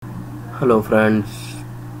Hello friends,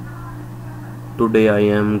 today I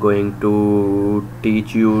am going to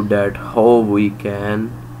teach you that how we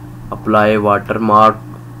can apply watermark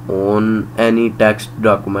on any text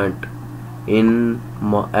document in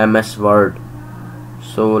MS Word.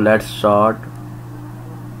 So let's start.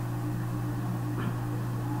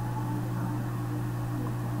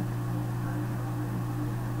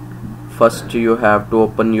 First you have to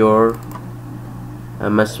open your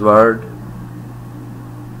MS Word.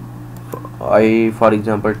 I for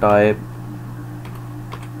example type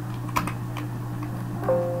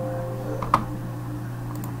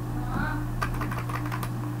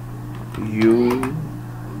you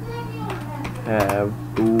have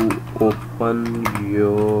to open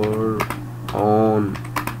your own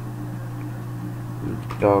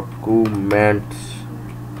documents.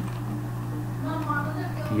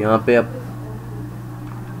 यहाँ पे अब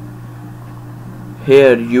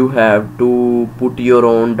here you have to put your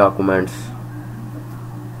own documents.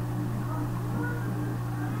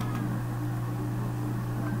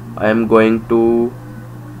 I am going to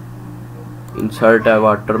insert a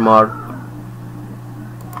watermark.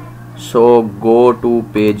 So go to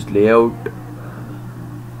page layout,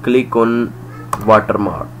 click on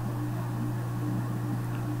watermark.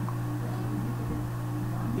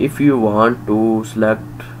 If you want to select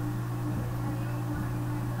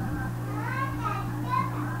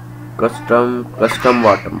custom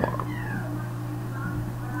watermark.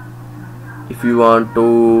 If you want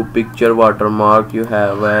to picture watermark, you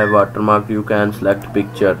have a watermark, you can select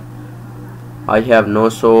picture. I have no,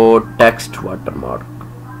 so text watermark.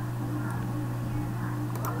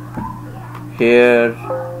 Here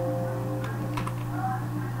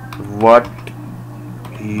what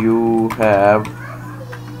you have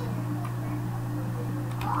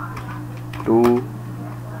to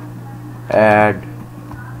add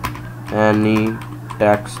any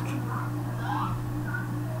text.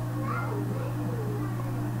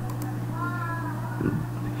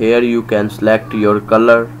 Here you can select your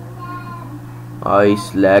color. I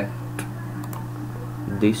select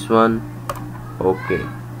this one. Okay.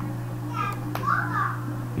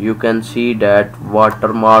 You can see that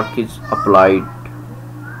watermark is applied.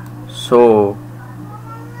 So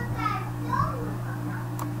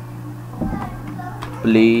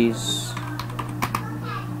please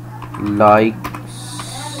like,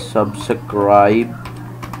 subscribe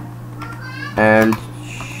and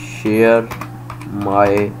share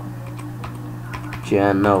my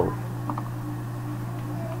channel.